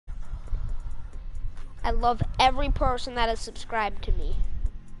I love every person that is subscribed to me.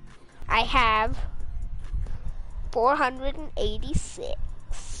 I have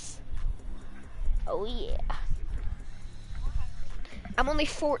 486. Oh yeah. I'm only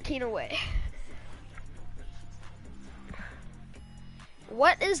 14 away.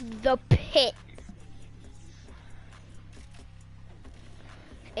 What is the pit?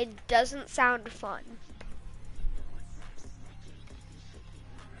 It doesn't sound fun.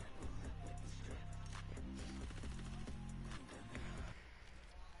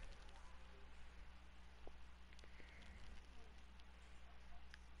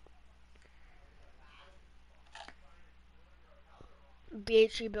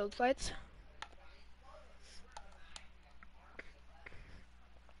 BHG build fights.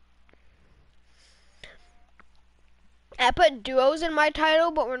 I put duos in my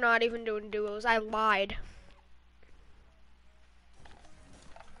title, but we're not even doing duos. I lied.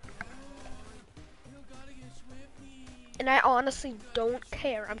 And I honestly don't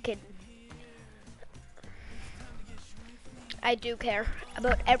care. I'm kidding. I do care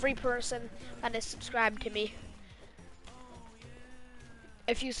about every person that is subscribed to me.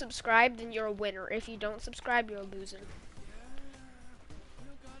 If you subscribe, then you're a winner. If you don't subscribe, you're losing.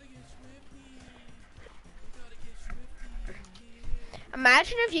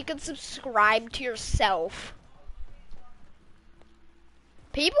 Imagine if you could subscribe to yourself.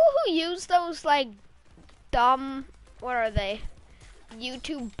 People who use those, like, dumb, what are they?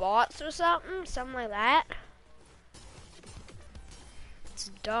 YouTube bots or something? Something like that. It's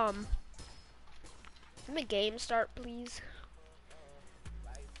dumb. Can the game start, please?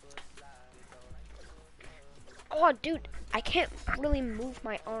 Oh, dude, I can't really move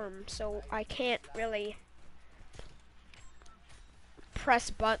my arm, so I can't really press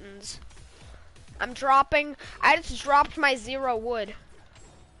buttons. I'm dropping. I just dropped my 0 wood.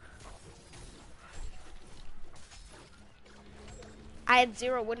 I had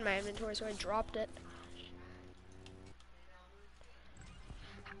 0 wood in my inventory, so I dropped it.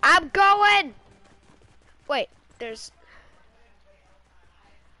 I'm going! Wait, there's...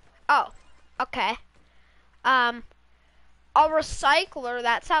 Oh, okay. A recycler,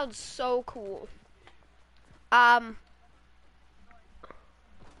 that sounds so cool. I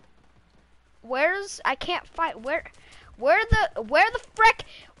can't find, where the frick,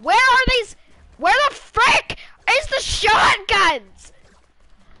 where are these, where the frick is the shotguns?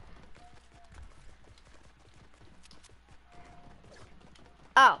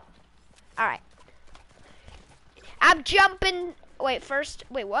 Oh, alright. I'm jumping, wait,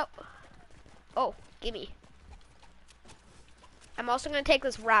 what? Oh, gimme. I'm also gonna take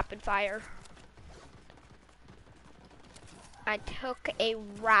this rapid fire. I took a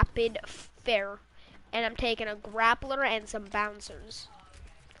rapid fire, and I'm taking a grappler and some bouncers.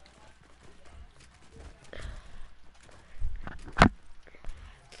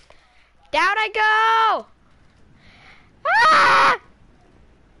 Down I go! Ah!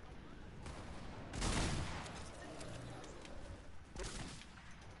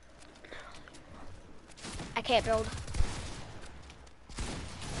 I can't build.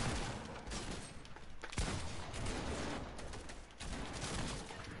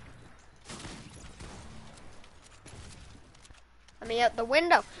 Let me out the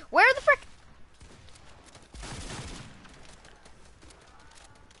window. Where the frick?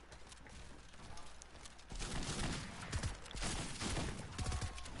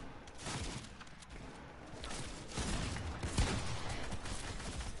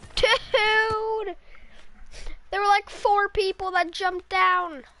 Dude! There were like 4 people that jumped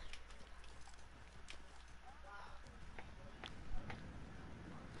down.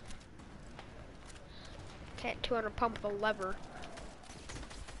 Can't 200 pump the lever.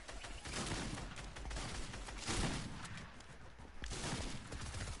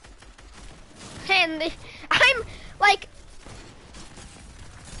 And I'm like,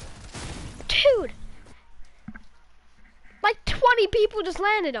 dude, like 20 people just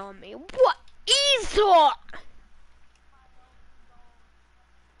landed on me. What is that?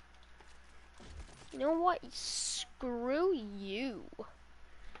 You know what? Screw you.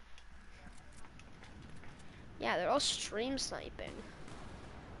 Yeah, they're all stream sniping.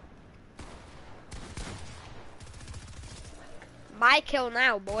 My kill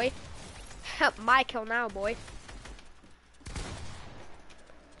now, boy. My kill now, boy.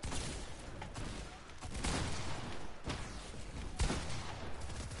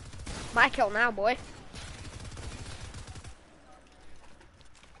 My kill now, boy.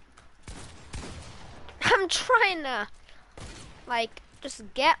 I'm trying to, like,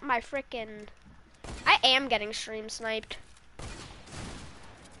 just get my frickin'... I am getting stream sniped.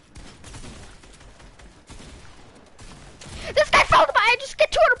 just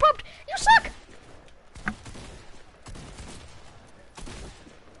get 200 pumped. You suck.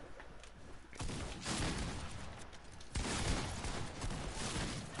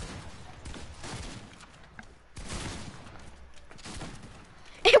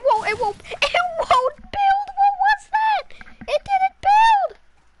 It won't build. What was that? It didn't build.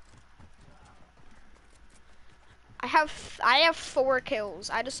 I have 4 kills.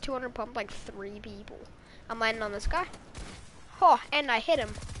 I just 200 pumped like 3 people. I'm landing on this guy. Oh, and I hit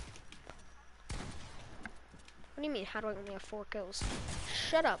him. What do you mean, how do I only have 4 kills?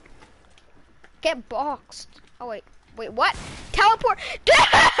 Shut up. Get boxed. Oh, wait, what? Teleport,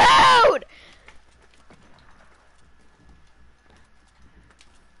 dude!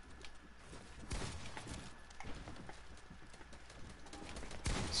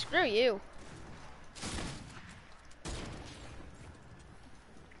 Screw you.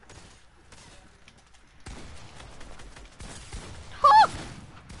 Huh.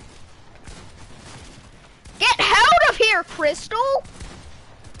 Get out of here, Crystal!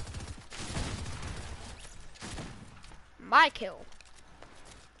 My kill.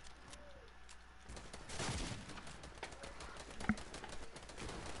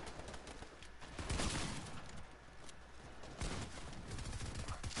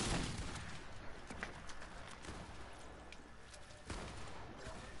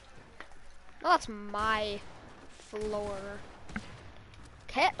 Oh, that's my floor.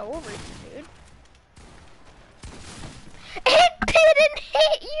 Get over it, dude. It didn't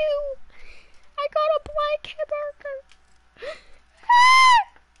hit you! I got a blank hit marker.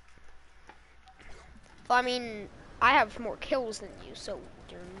 Well, I mean, I have more kills than you, so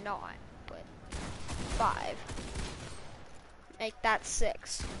you're not, but 5. Make that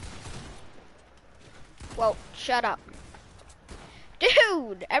 6. Well, shut up.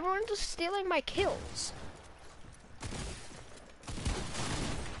 Dude, everyone's just stealing my kills.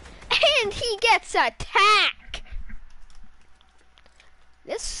 And he gets attack.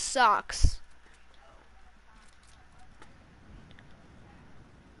 This sucks.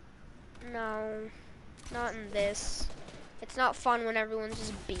 No, not in this. It's not fun when everyone's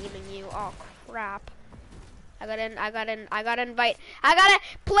just beaming you. Oh crap. I gotta invite.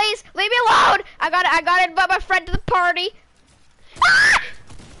 Please leave me alone. I gotta invite my friend to the party. Ah!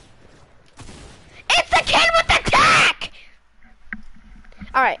 It's the kid with the attack!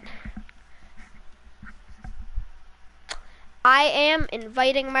 Alright. I am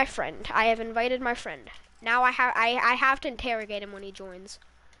inviting my friend. I have invited my friend. Now I have to interrogate him when he joins.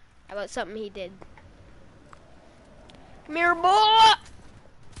 About something he did. Come here, boy!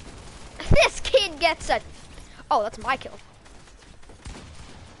 This kid gets a... Oh, that's my kill.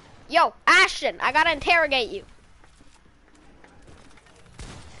 Yo, Ashton, I gotta interrogate you.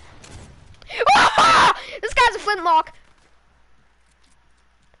 This guy's a flintlock.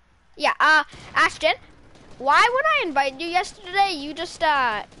 Yeah, Ashton, why when I invited you yesterday, you just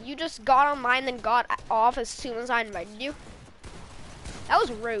got online then got off as soon as I invited you? That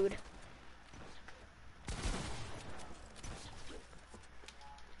was rude.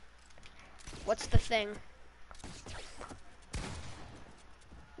 What's the thing?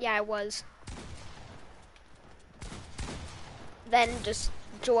 Yeah, I was. Then just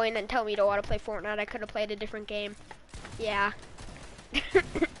join and tell me you don't want to play Fortnite. I could have played a different game. Yeah.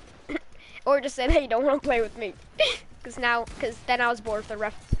 Or just say that you don't want to play with me. Cause then I was bored for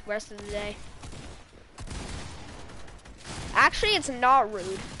the rest of the day. Actually, it's not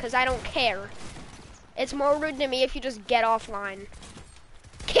rude, cause I don't care. It's more rude to me if you just get offline.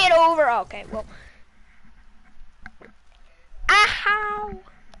 Get over. Okay, well. Ow!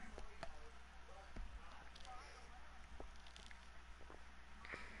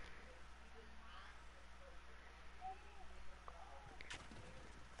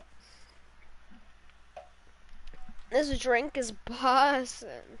 This drink is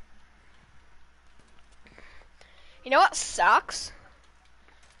bussin'. You know what sucks?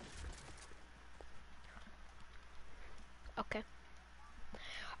 Okay.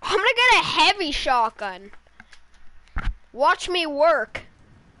 I'm gonna get a heavy shotgun. Watch me work.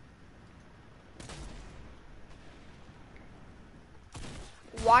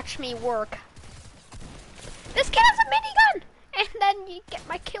 Watch me work. This kid has a minigun! And then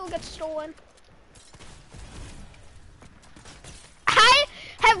my kill gets stolen. I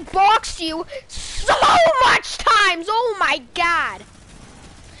have boxed you so much times! Oh my god!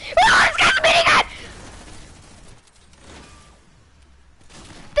 Oh, this guy's a minigun!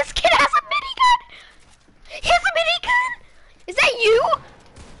 This kid has a minigun! He has a minigun! Is that you?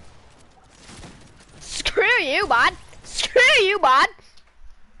 Screw you, bud. Screw you, bud.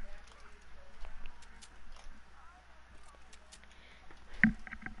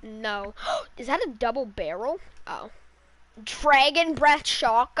 No. Is that a double barrel? Oh. Dragon breath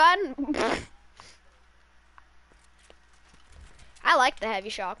shotgun? I like the heavy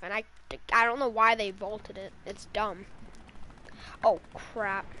shotgun. I don't know why they bolted it. It's dumb. Oh,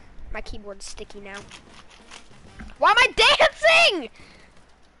 crap. My keyboard's sticky now. Why am I dancing?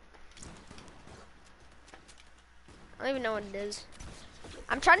 I don't even know what it is.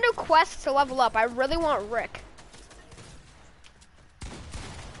 I'm trying to do quests to level up. I really want Rick.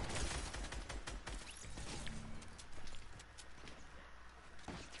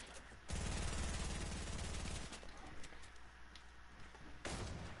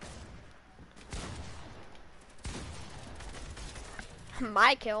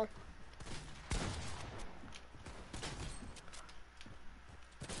 My kill.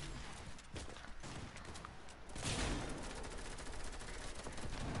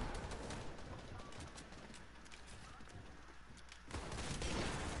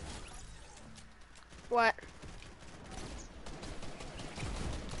 What?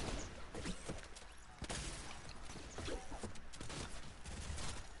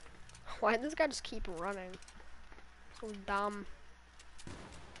 Why did this guy just keep running? So dumb.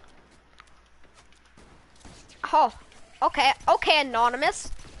 Oh, okay, okay,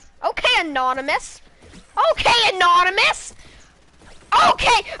 anonymous. Okay, anonymous. Okay, anonymous.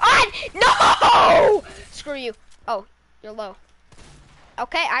 Okay, no! Screw you. Oh, you're low.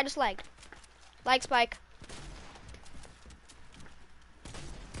 Okay, I just lagged. Lag spike.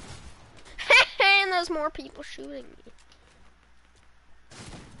 And there's more people shooting me.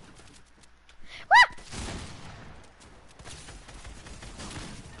 Ah!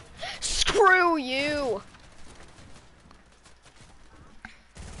 Screw you.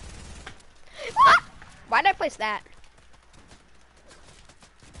 Ah! Why did I place that?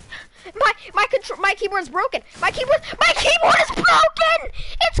 My keyboard's broken. My keyboard is broken.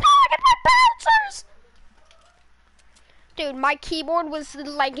 It's going at my bouncers. Dude, my keyboard was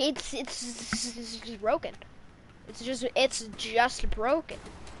like it's just broken. It's just broken.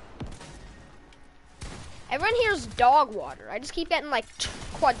 Everyone here's dog water. I just keep getting like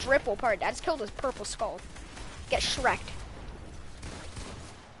quadruple party. I just killed his purple skull. Get Shrek'd.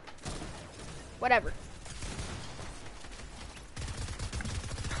 Whatever.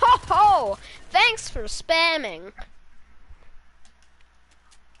 Ho ho! Thanks for spamming.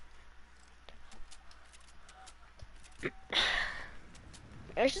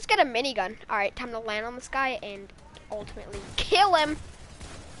 Let's just get a minigun. Alright, time to land on this guy and ultimately kill him.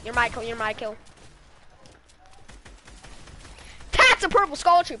 You're my kill, you're my kill. That's a purple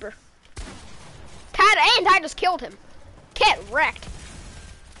skull trooper. And I just killed him. Get wrecked.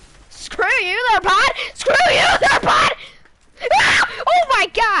 Screw you there, bud! Screw you there, bud! Ah! Oh my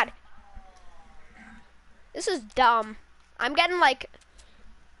god! This is dumb. I'm getting like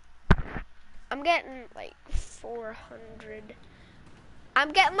 400.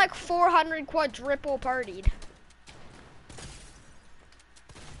 I'm getting like 400 quadruple partied.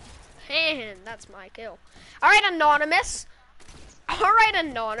 And that's my kill. Alright, anonymous. Alright,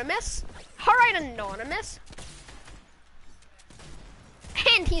 anonymous. Alright, anonymous.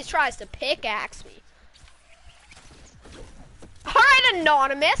 And he tries to pickaxe me. Alright,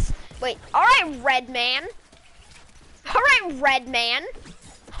 anonymous. Wait, alright, red man. Alright, red man.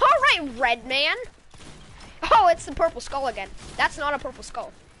 Alright, red man. Oh, it's the purple skull again. That's not a purple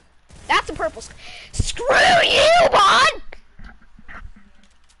skull. That's a purple skull. Screw you, bud!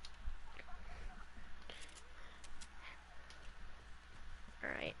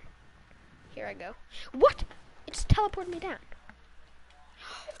 Alright. Here I go. What? It just teleported me down.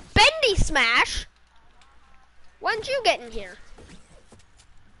 Bendy smash? When'd you get in here?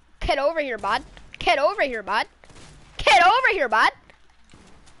 Get over here, bud. Get over here, bud. Get over here, bud.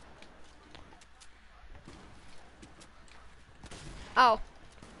 Oh,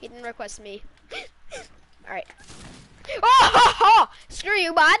 he didn't request me. Alright. Oh, ho, ho! Screw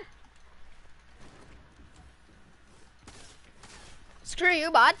you, bud. Screw you,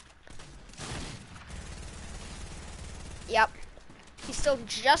 bud. Yep. He's still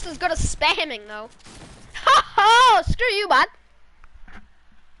just as good as spamming, though. Ha ha! Screw you, bud.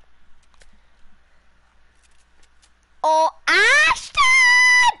 Oh, Ashton!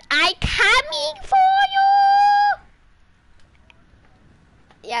 I coming for you!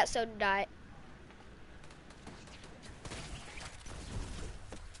 Yeah, so did I.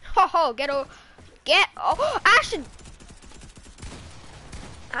 Ho ho, oh, Ashton!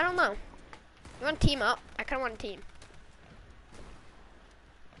 I don't know. You want to team up? I kind of want to team.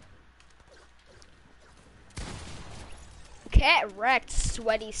 Get wrecked,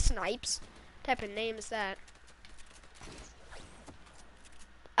 sweaty snipes. What type of name is that?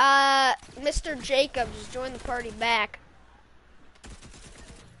 Mr. Jacobs joined the party back.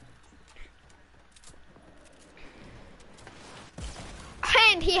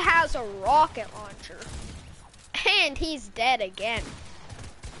 And he has a rocket launcher. And he's dead again.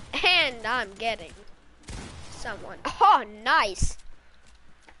 And I'm getting someone. Oh, nice.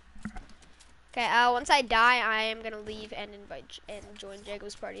 Okay, once I die, I am gonna leave and join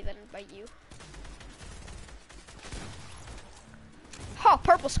Jacob's party, then invite you. Oh,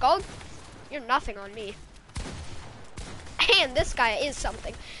 purple skull. You're nothing on me. And this guy is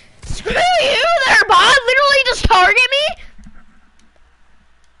something. Screw you there, bot! Literally just target me?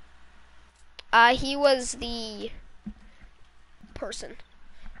 He was the person.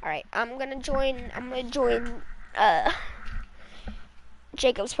 Alright, I'm gonna join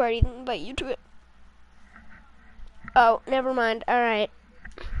Jacob's party and invite you to it. Oh, never mind. Alright.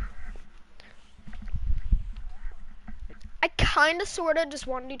 I kinda sorta just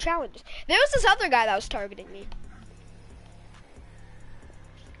want to do challenges. There was this other guy that was targeting me.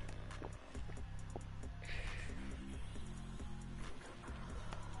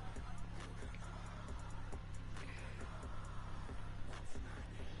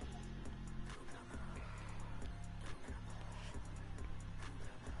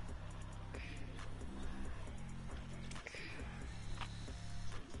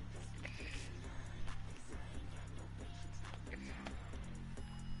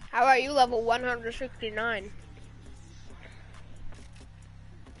 How are you, level 169?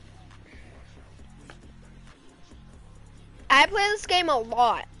 I play this game a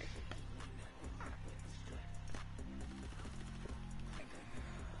lot.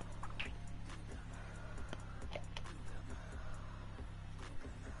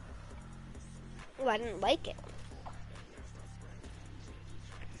 Oh, I didn't like it.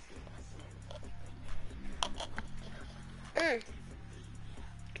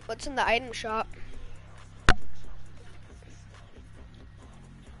 What's in the item shop?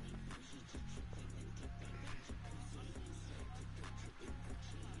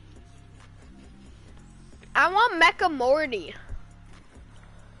 I want Mecha Morty.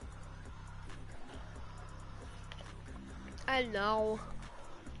 I know.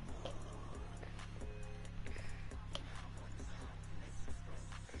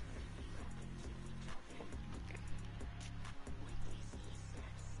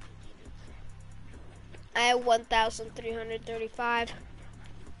 I have 1,335.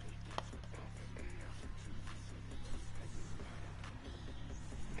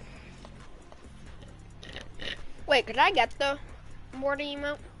 Wait, could I get the Morty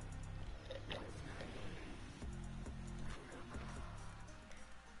emote?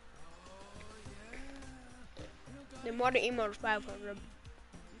 The Morty emote is 500.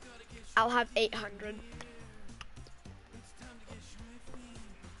 I'll have 800.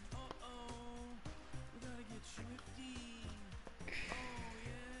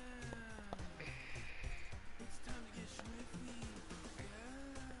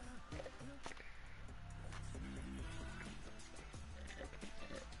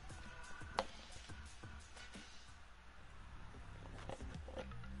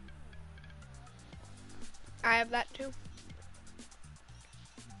 I have that too.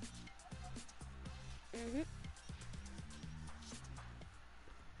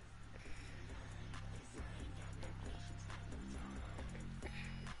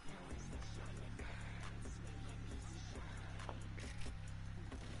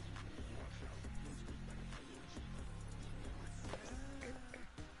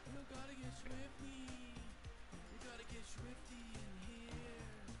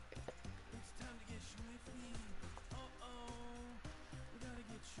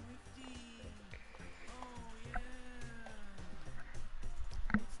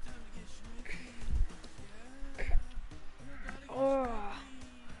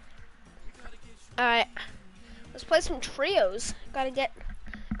 Alright, let's play some trios.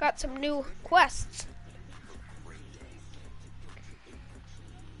 Got some new quests.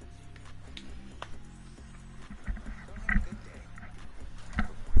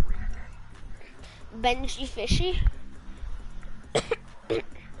 Benji Fishy.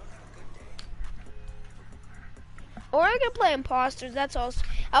 Or I can play imposters, that's all.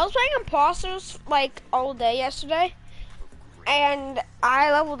 I was playing imposters like all day yesterday. And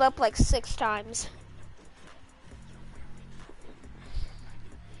I leveled up like 6 times.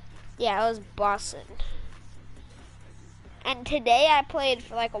 Yeah, I was bossing. And today I played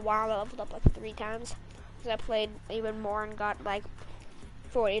for like a while. I leveled up like 3 times. Because I played even more and got like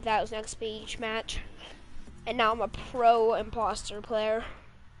 40,000 XP each match. And now I'm a pro imposter player.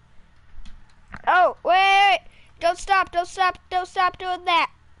 Oh, wait! Don't stop doing that!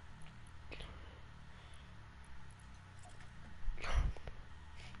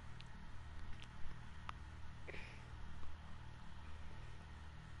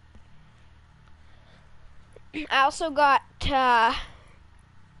 I also got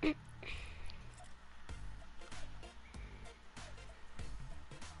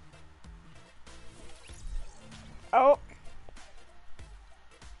oh,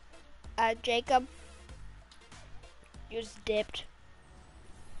 Jacob, you just dipped.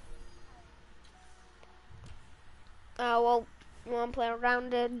 Well, you wanna play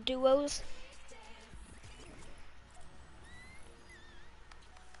around the duos?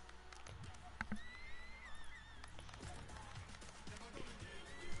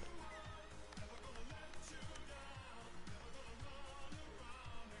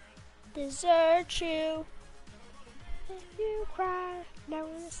 Desert you, if you cry, now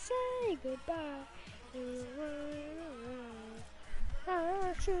wanna say goodbye.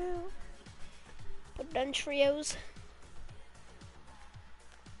 Desert you. Put done trios.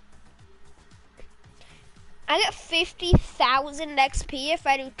 I get 50,000 XP if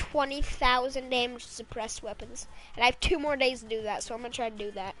I do 20,000 damage to suppressed weapons. And I have 2 more days to do that, so I'm gonna try to do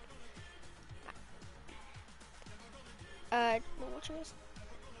that. What trios?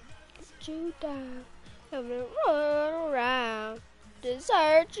 You down, I'm gonna run around,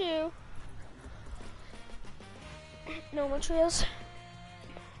 desert you. No more trios.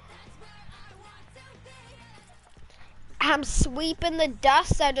 I'm sweeping the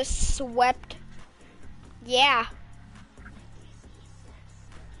dust I just swept. Yeah.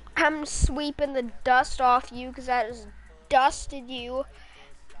 I'm sweeping the dust off you because I just dusted you.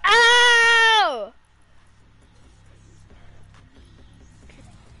 Ow!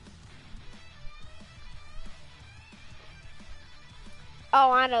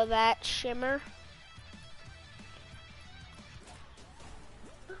 Oh, I know that. Shimmer.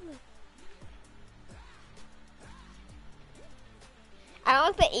 I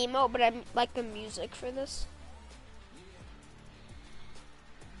don't like the emote, but I like the music for this.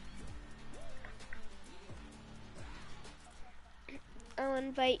 I'll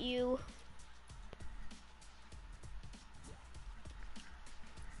invite you.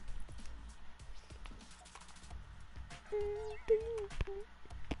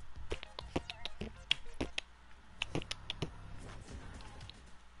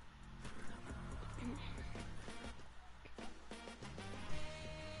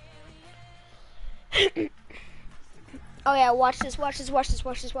 Oh yeah, watch this, watch this, watch this,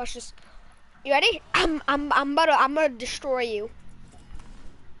 watch this, watch this. You ready? I'm gonna destroy you.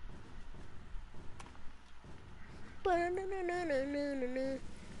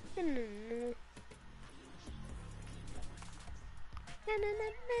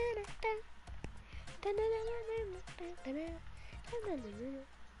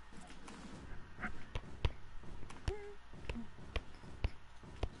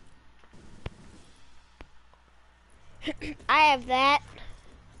 I have that.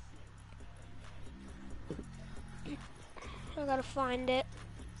 I gotta find it.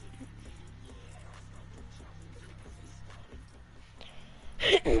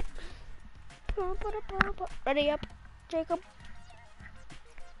 Ready up, Jacob.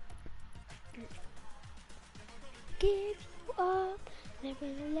 Give you up, never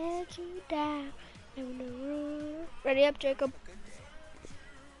let you down, never run. Ready up, Jacob.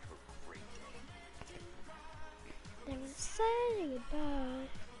 Never say goodbye.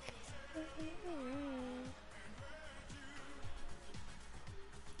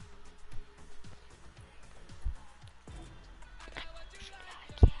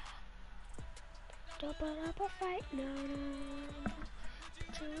 Don't put up a fight, no, no.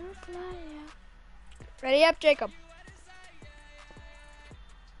 Ready up, Jacob.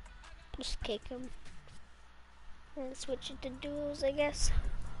 Just kick him. And switch it to duels, I guess.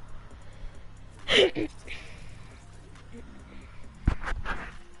 Never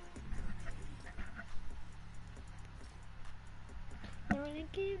gonna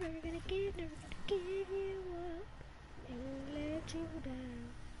give, never gonna give, never gonna give you up. Never let you down.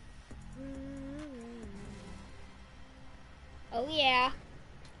 Oh yeah.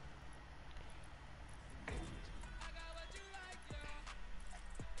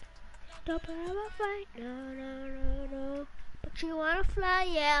 Don't put up a fight, no, no, no, no. But you wanna fly,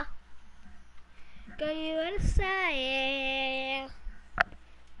 yeah. Girl, you wanna fly, yeah.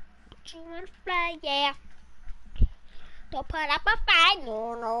 But you wanna fly, yeah. Don't put up a fight,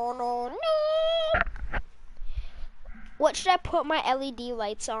 no, no, no, no. What should I put my LED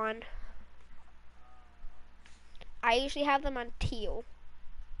lights on? I usually have them on teal.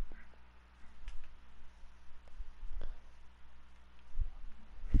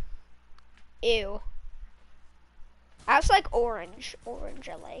 Ew. I also like orange. Orange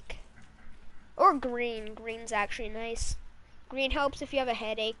I like. Or green. Green's actually nice. Green helps if you have a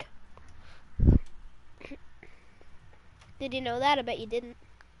headache. Did you know that? I bet you didn't.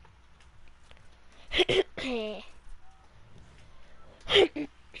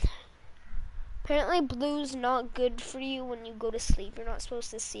 Apparently blue's not good for you when you go to sleep. You're not supposed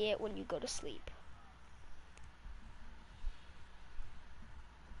to see it when you go to sleep.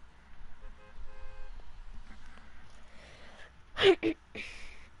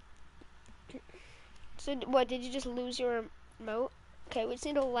 So what, did you just lose your remote? Okay, we just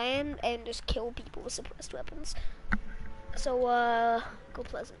need to land and just kill people with suppressed weapons. So, go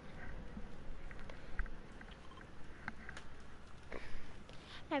Pleasant.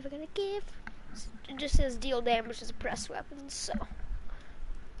 Never gonna give. It just says deal damage to suppressed weapons, so.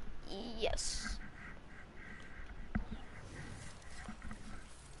 Yes.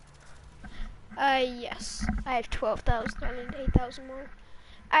 Yes. I have 12,000. I need 8,000 more.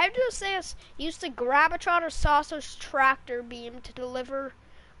 I have to say, I used the Graviton or Sausage tractor beam to deliver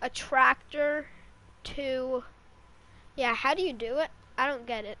a tractor to. Yeah, how do you do it? I don't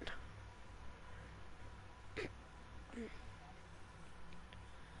get it.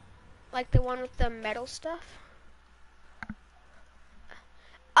 Like the one with the metal stuff?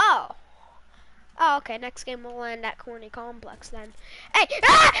 Oh. Oh, okay. Next game we'll land at Corny Complex then. Hey!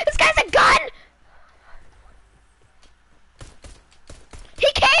 Ah! This guy's a gun!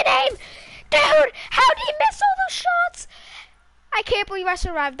 He can't aim! Dude! How did he miss all those shots? I can't believe I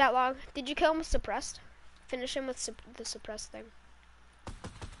survived that long. Did you kill him with suppressed? Finish him with the suppressed thing.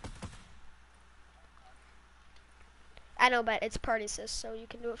 I know, but it's party sis, so you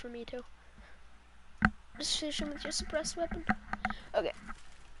can do it for me too. Just finish him with your suppressed weapon. Okay.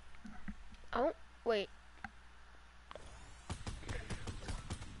 Oh, wait.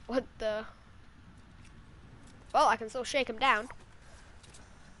 What the? Well, I can still shake him down.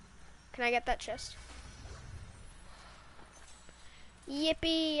 Can I get that chest?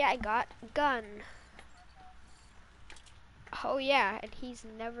 Yippee, I got a gun. Oh yeah, and he's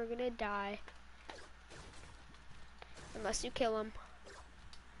never gonna die. Unless you kill him.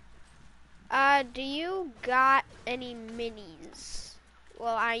 Do you got any minis?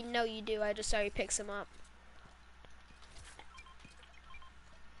 Well, I know you do. I just saw you pick some up.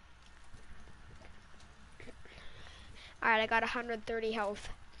 Alright, I got 130 health.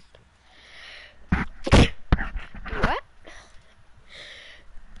 What?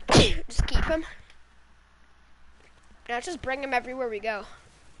 Just keep him. Now just bring him everywhere we go.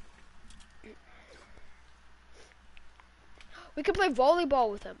 We could play volleyball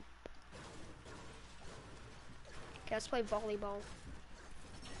with him. Okay, let's play volleyball.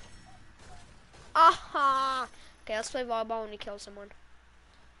 Aha! Okay, let's play volleyball when we kill someone.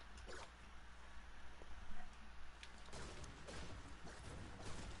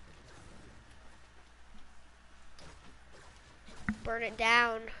 Burn it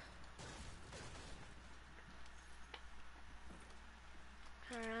down.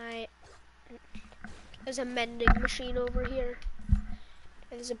 Alright. There's a mending machine over here.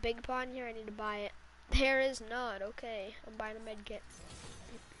 There's a big pot in here, I need to buy it. There is not, okay. I'm buying a med kit.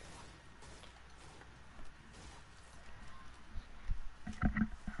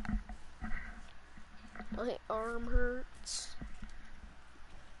 My arm hurts.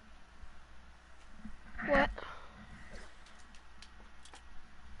 What?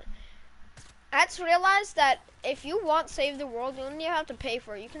 I just realized that if you want Save the World, you don't even have to pay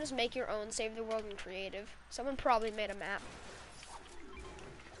for it. You can just make your own Save the World in creative. Someone probably made a map.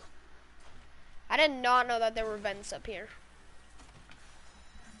 I did not know that there were vents up here.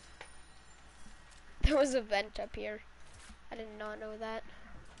 There was a vent up here. I did not know that.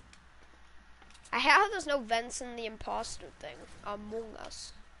 I how there's no vents in the imposter thing. Among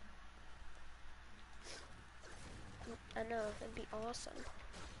Us. I know, that'd be awesome.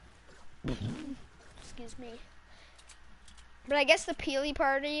 Excuse me. But I guess the Peely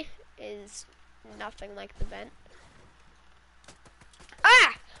party is nothing like the vent.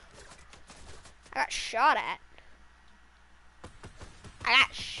 Ah! I got shot at. I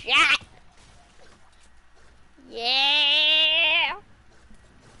got shot! Yeah!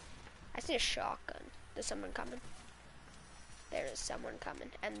 I see a shotgun. There's someone coming. There is someone coming.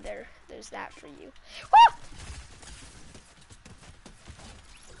 And there's that for you. Woo!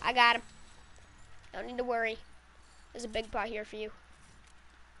 I got him. Don't need to worry. There's a big pot here for you.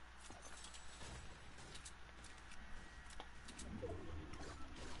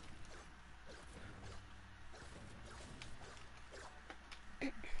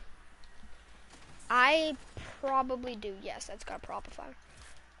 I probably do. Yes, that's got proper fire.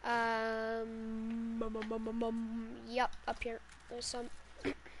 Yep, up here. There's some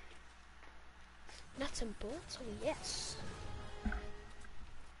nuts and bolts. Oh yes.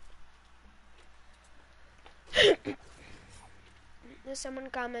 There's someone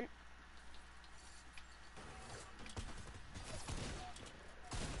coming.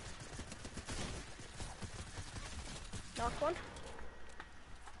 Knocked one.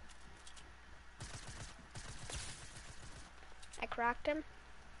 I cracked him.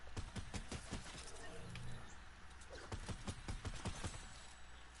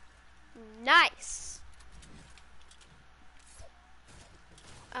 Nice.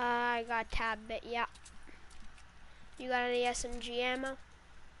 I got tab bit, yeah. You got any SMG ammo?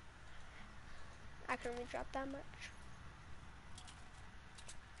 I can only drop that much.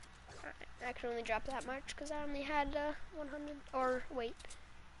 I can only drop that much because I only had 100, or wait,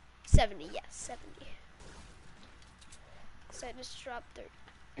 70, yes, 70. So I just dropped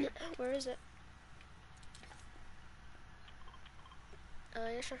 30. Where is it?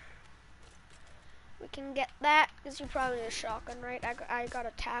 Yeah, sure. We can get that, because you probably need a shotgun, right? I got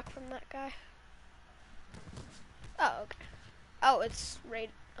attack from that guy. Oh, okay. Oh, it's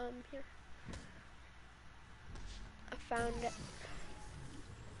right, here. I found it.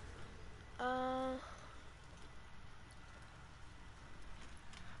 Ow!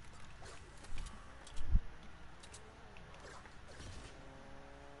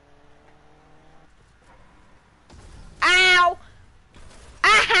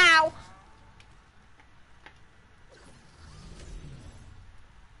 Ow!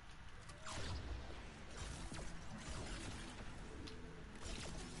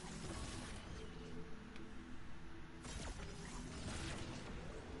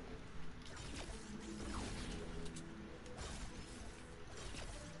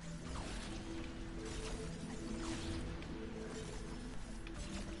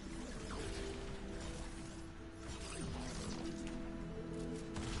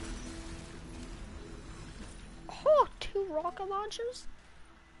 Oh, 2 rocket launchers?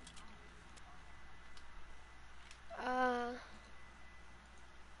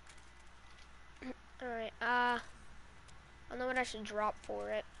 Alright, I don't know what I should drop for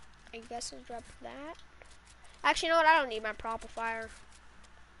it. I guess I'll drop that. Actually, you know what? I don't need my propulsifier.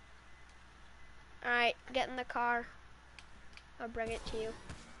 Alright, get in the car. I'll bring it to you.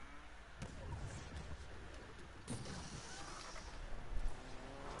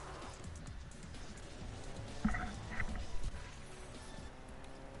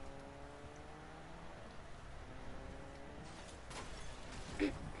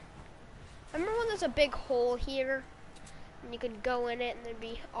 Remember when there's a big hole here? And you could go in it and there'd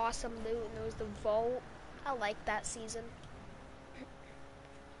be awesome loot and there was the vault? I like that season.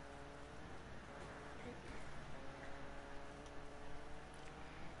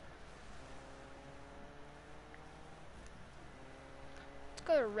 Let's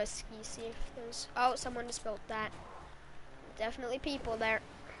go to risky, see if there's... Oh, someone just built that. Definitely people there.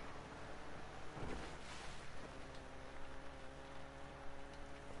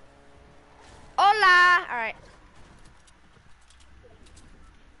 Hola! Alright.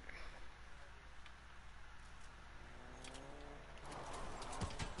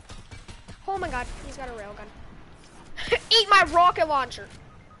 Oh my god, he's got a railgun. Eat my rocket launcher!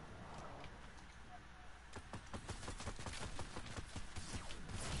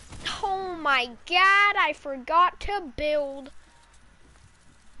 Oh my god, I forgot to build.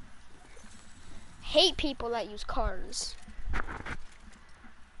 Hate people that use cars.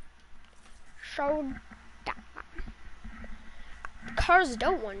 So dumb. Cars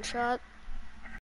don't one-shot.